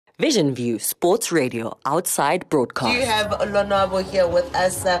Vision View Sports Radio outside broadcast. You have Lonabo here with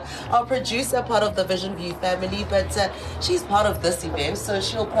us, our producer, part of the Vision View family, but she's part of this event, so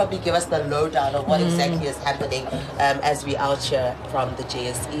she'll probably give us the lowdown of what exactly is happening as we out here from the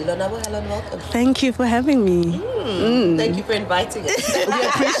JSE. Lonabo, hello and welcome. Thank you for having me. Thank you for inviting us. We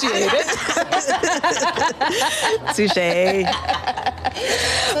appreciate it. Touché.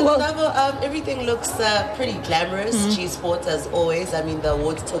 So Lonabo, everything looks pretty glamorous. GSport as always. I mean, the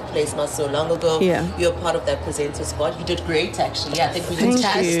awards took place not so long ago. Yeah. You're part of that presenter squad. You did great, actually. I think we Thank did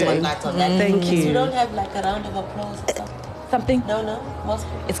cast you. one night on that. Thank So you. we don't have like a round of applause or something. Something? No.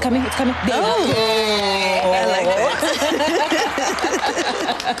 It's coming. I like that.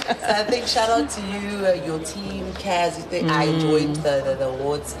 So I think shout out to you, your team, Kaz. I enjoyed the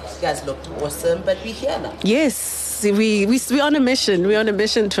awards. You guys looked awesome, but we're here now. Yes. We're on a mission. We're on a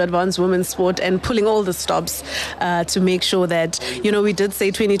mission to advance women's sport and pulling all the stops to make sure that, we did say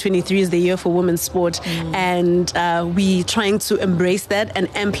 2023 is the year for women's sport, and we trying to embrace that and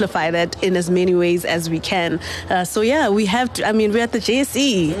amplify that in as many ways as we can. We have to, we're at the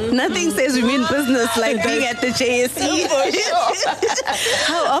JSE. Nothing says we mean business like being at the JSE. For sure.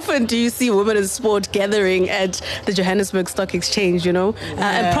 How often do you see women in sport gathering at the Johannesburg Stock Exchange, and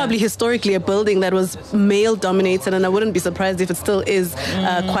probably historically a building that was male dominated, and I wouldn't be surprised if it still is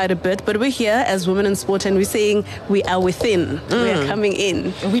quite a bit. But we're here as women in sport, and we're saying we are within. We are coming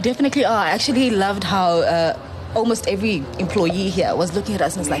in. We definitely are. I actually loved how almost every employee here was looking at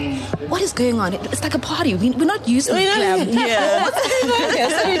us and was like, what is going on? It's like a party. We're not used to this glam. Yeah. What's going on here?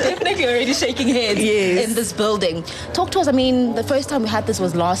 So we're definitely already shaking heads in this building. Talk to us. The first time we had this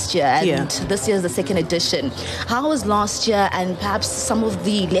was last year, and this year's the second edition. How was last year, and perhaps some of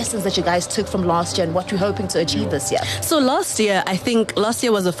the lessons that you guys took from last year and what you're hoping to achieve this year? So last year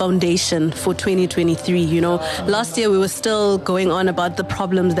was a foundation for 2023. Last year we were still going on about the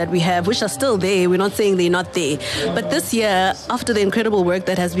problems that we have, which are still there. We're not saying they're not there. But this year, after the incredible work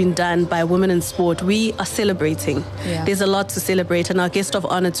that has been done by women in sport, we are celebrating. Yeah. There's a lot to celebrate. And our guest of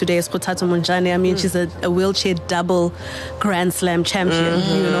honor today is Khuthatso Munjane. She's a wheelchair double Grand Slam champion,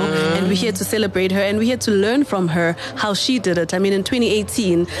 and we're here to celebrate her, and we're here to learn from her how she did it. In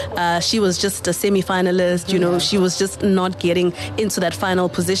 2018, she was just a semi-finalist. She was just not getting into that final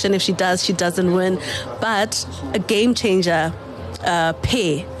position. If she does, she doesn't win. But a game changer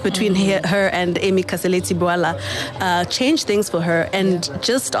pair between her and Amy Kaseleti Bwala changed things for her, and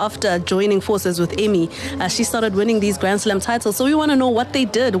just after joining forces with Amy, she started winning these Grand Slam titles. So we want to know what they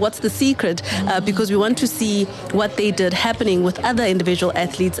did, what's the secret, because we want to see what they did happening with other individual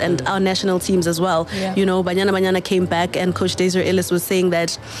athletes and our national teams as well. Banyana came back, and Coach Desiree Ellis was saying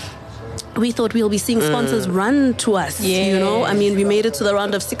that we thought we'll be seeing sponsors run to us. We made it to the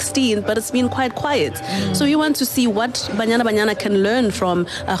round of 16, but it's been quite quiet. So we want to see what Banyana can learn from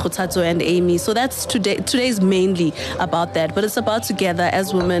Khuthatso and Amy. So that's today's mainly about that. But it's about together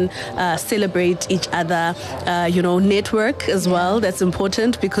as women celebrate each other, network as well. That's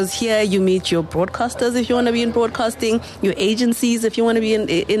important, because here you meet your broadcasters if you want to be in broadcasting, your agencies if you want to be in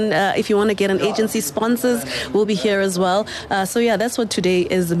if you want to get an agency sponsors will be here as well. That's what today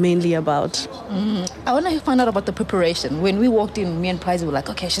is mainly about. I want to find out about the preparation. When we walked in, me and Prize were like,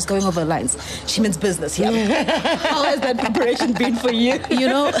 okay, she's going over lines. She means business here. How has that preparation been for you?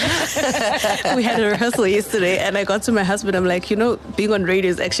 We had a rehearsal yesterday, and I got to my husband. I'm like, being on radio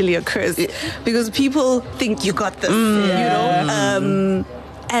is actually a curse, because people think you got this,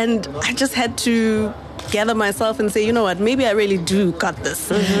 and I just had to gather myself and say, maybe I really do got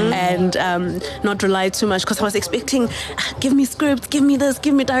this, and not rely too much, because I was expecting, give me scripts, give me this,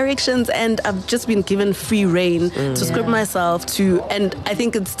 give me directions, and I've just been given free reign to script myself and I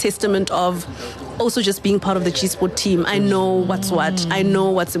think it's testament of also just being part of the GSport team. I know what's what. I know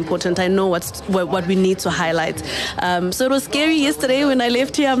what's important. I know what we need to highlight. So it was scary yesterday when I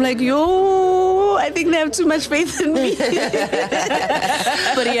left here. I'm like, I think they have too much faith in me.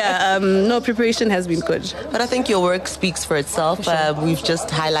 But preparation has been good. But I think your work speaks for itself. We've just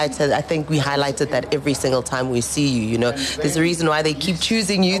highlighted, I think we highlighted that every single time we see you, there's a reason why they keep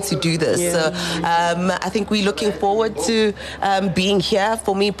choosing you to do this. Yeah. So I think we're looking forward to being here.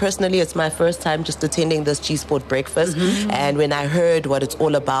 For me personally, it's my first time just attending this GSport breakfast. And when I heard what it's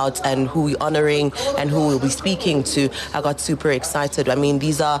all about and who we're honoring and who we'll be speaking to, I got super excited.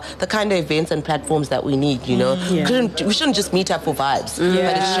 These are the kind of events and platforms platforms that we need, you know. We shouldn't just meet up for vibes,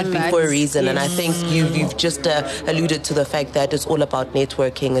 but it should be for a reason. And I think you've just alluded to the fact that it's all about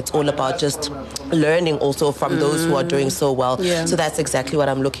networking. It's all about just learning also from those who are doing so well. So that's exactly what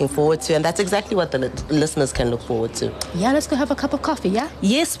I'm looking forward to, and that's exactly what the listeners can look forward to. Yeah, let's go have a cup of coffee, yeah?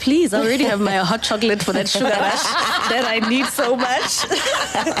 Yes, please. I already have my hot chocolate for that sugar rush that I need so much.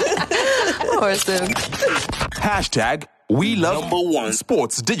 Awesome. #We love #1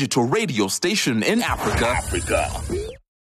 sports digital radio station in Africa.